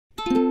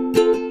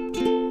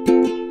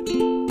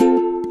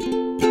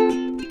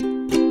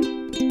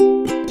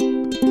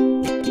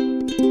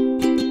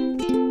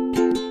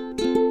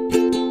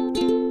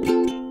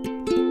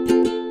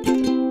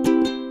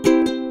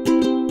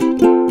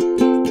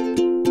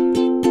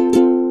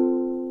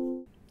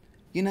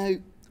You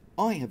know,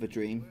 I have a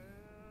dream.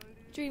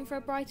 Dream for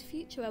a brighter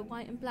future where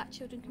white and black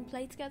children can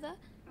play together?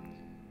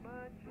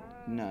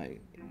 No.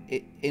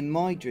 In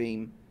my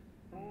dream,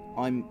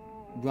 I'm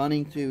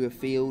running through a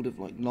field of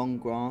like long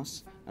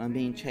grass and I'm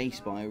being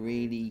chased by a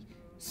really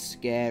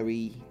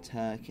scary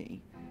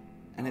turkey.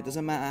 And it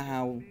doesn't matter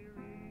how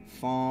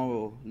far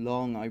or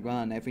long I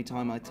run, every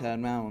time I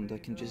turn round I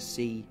can just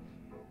see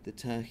the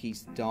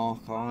turkey's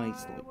dark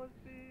eyes like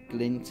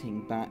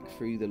glinting back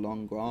through the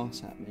long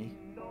grass at me.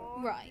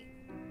 Right.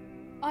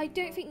 I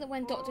don't think that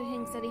when Dr.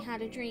 King said he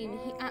had a dream,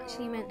 he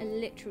actually meant a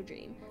literal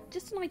dream.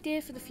 Just an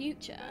idea for the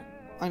future.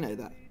 I know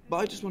that, but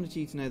I just wanted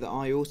you to know that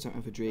I also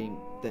have a dream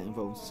that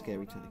involves a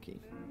scary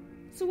turkey.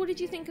 So what did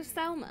you think of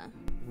Selma?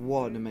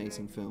 What an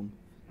amazing film.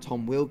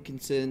 Tom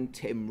Wilkinson,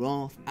 Tim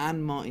Roth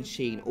and Martin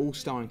Sheen all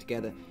starring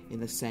together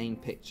in the same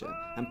picture,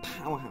 and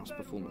powerhouse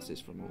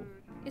performances from all.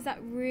 Is that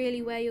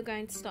really where you're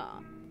going to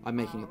start? I'm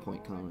making a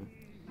point, Clara.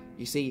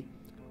 You see,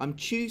 I'm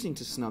choosing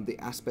to snub the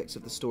aspects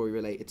of the story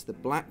related to the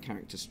black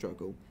character's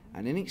struggle,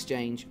 and in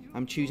exchange,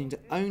 I'm choosing to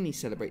only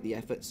celebrate the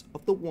efforts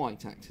of the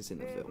white actors in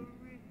the film.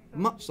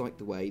 Much like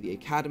the way the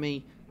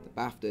Academy, the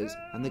BAFTAs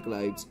and the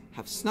Globes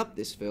have snubbed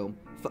this film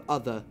for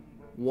other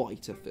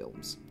whiter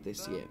films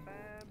this year.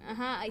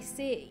 I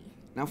see.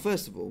 Now,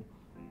 first of all,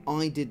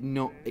 I did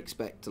not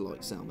expect to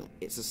like Selma.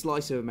 It's a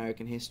slice of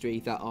American history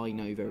that I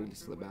know very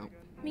little about.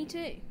 Me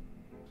too.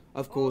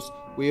 Of course,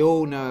 we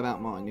all know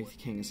about Martin Luther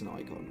King as an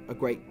icon, a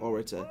great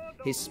orator,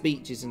 his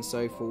speeches and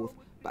so forth,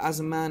 but as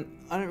a man,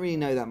 I don't really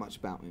know that much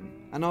about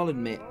him. And I'll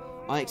admit,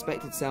 I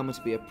expected Selma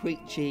to be a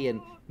preachy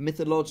and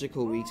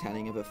mythological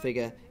retelling of a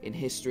figure in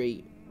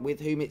history with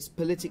whom it's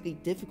politically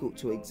difficult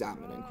to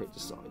examine and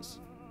criticise.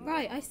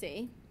 Right, I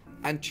see.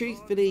 And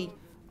truthfully,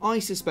 I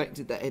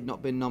suspected that it had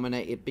not been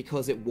nominated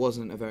because it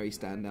wasn't a very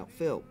standout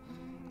film,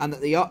 and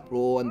that the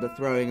uproar and the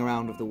throwing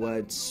around of the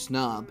word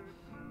snub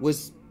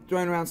was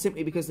thrown around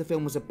simply because the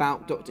film was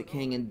about Dr.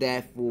 King and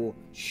therefore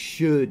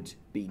should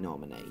be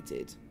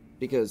nominated.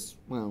 Because,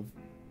 well,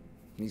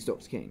 he's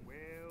Dr. King.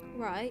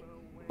 Right.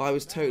 But I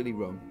was totally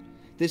wrong.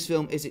 This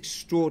film is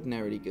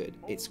extraordinarily good.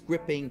 It's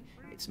gripping,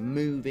 it's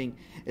moving,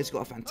 it's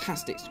got a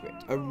fantastic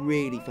script, a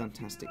really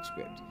fantastic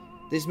script.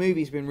 This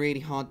movie's been really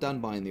hard done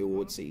by in the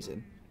awards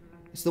season.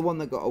 It's the one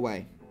that got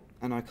away,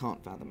 and I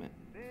can't fathom it.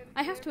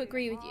 I have to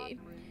agree with you.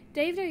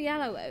 David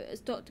Oyelowo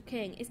as Dr.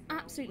 King is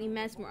absolutely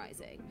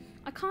mesmerising.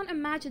 I can't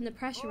imagine the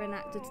pressure an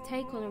actor to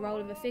take on the role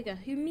of a figure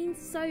who means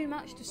so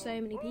much to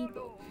so many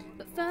people,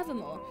 but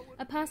furthermore,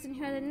 a person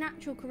who had a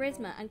natural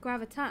charisma and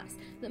gravitas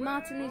that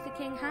Martin Luther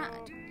King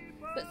had.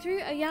 But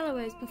through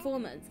Oyelowo's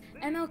performance,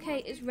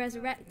 MLK is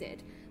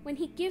resurrected. When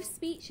he gives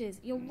speeches,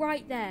 you're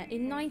right there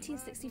in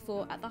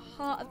 1964 at the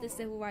heart of the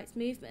civil rights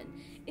movement.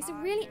 It's a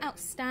really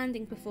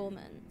outstanding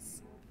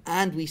performance.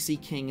 And we see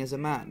King as a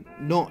man,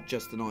 not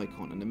just an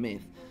icon and a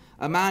myth.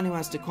 A man who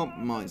has to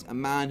compromise, a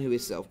man who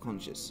is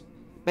self-conscious.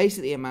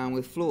 Basically a man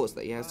with flaws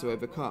that he has to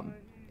overcome.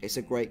 It's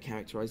a great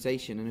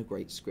characterisation and a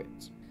great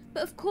script.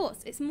 But of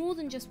course, it's more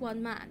than just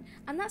one man,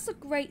 and that's a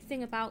great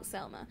thing about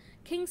Selma.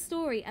 King's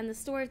story and the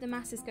story of the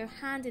masses go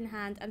hand in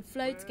hand and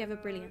flow together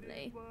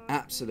brilliantly.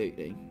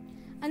 Absolutely.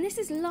 And this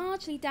is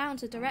largely down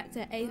to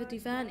director Ava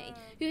DuVernay,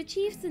 who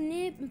achieves the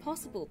near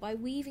impossible by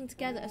weaving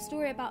together a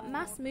story about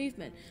mass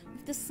movement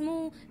with the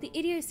small, the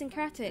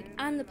idiosyncratic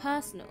and the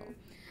personal.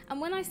 And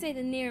when I say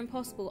the near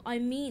impossible, I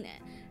mean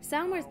it.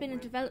 Selma has been in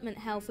development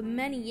hell for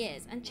many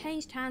years and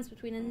changed hands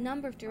between a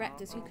number of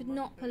directors who could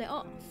not pull it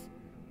off.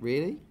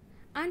 Really?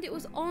 And it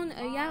was on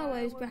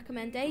Oyelowo's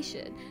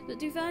recommendation that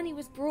DuVernay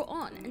was brought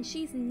on, and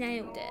she's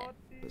nailed it.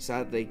 But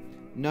sadly,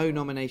 no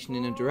nomination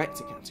in a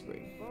director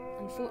category.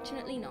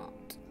 Unfortunately not.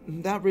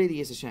 That really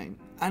is a shame.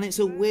 And it's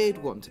a weird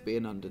one to be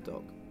an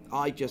underdog.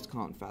 I just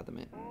can't fathom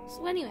it.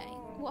 So anyway,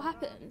 what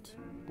happened?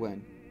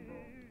 When?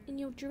 In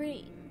your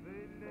dream.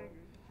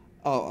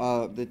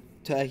 The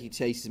turkey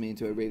chases me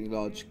into a really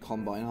large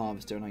combine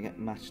harvester and I get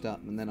mashed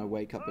up and then I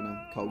wake up in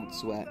a cold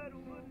sweat.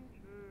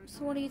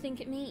 So what do you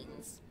think it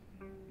means?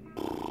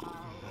 I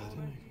don't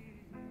know.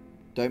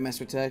 Don't mess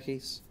with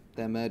turkeys.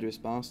 They're murderous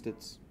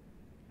bastards.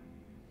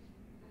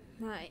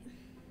 Right.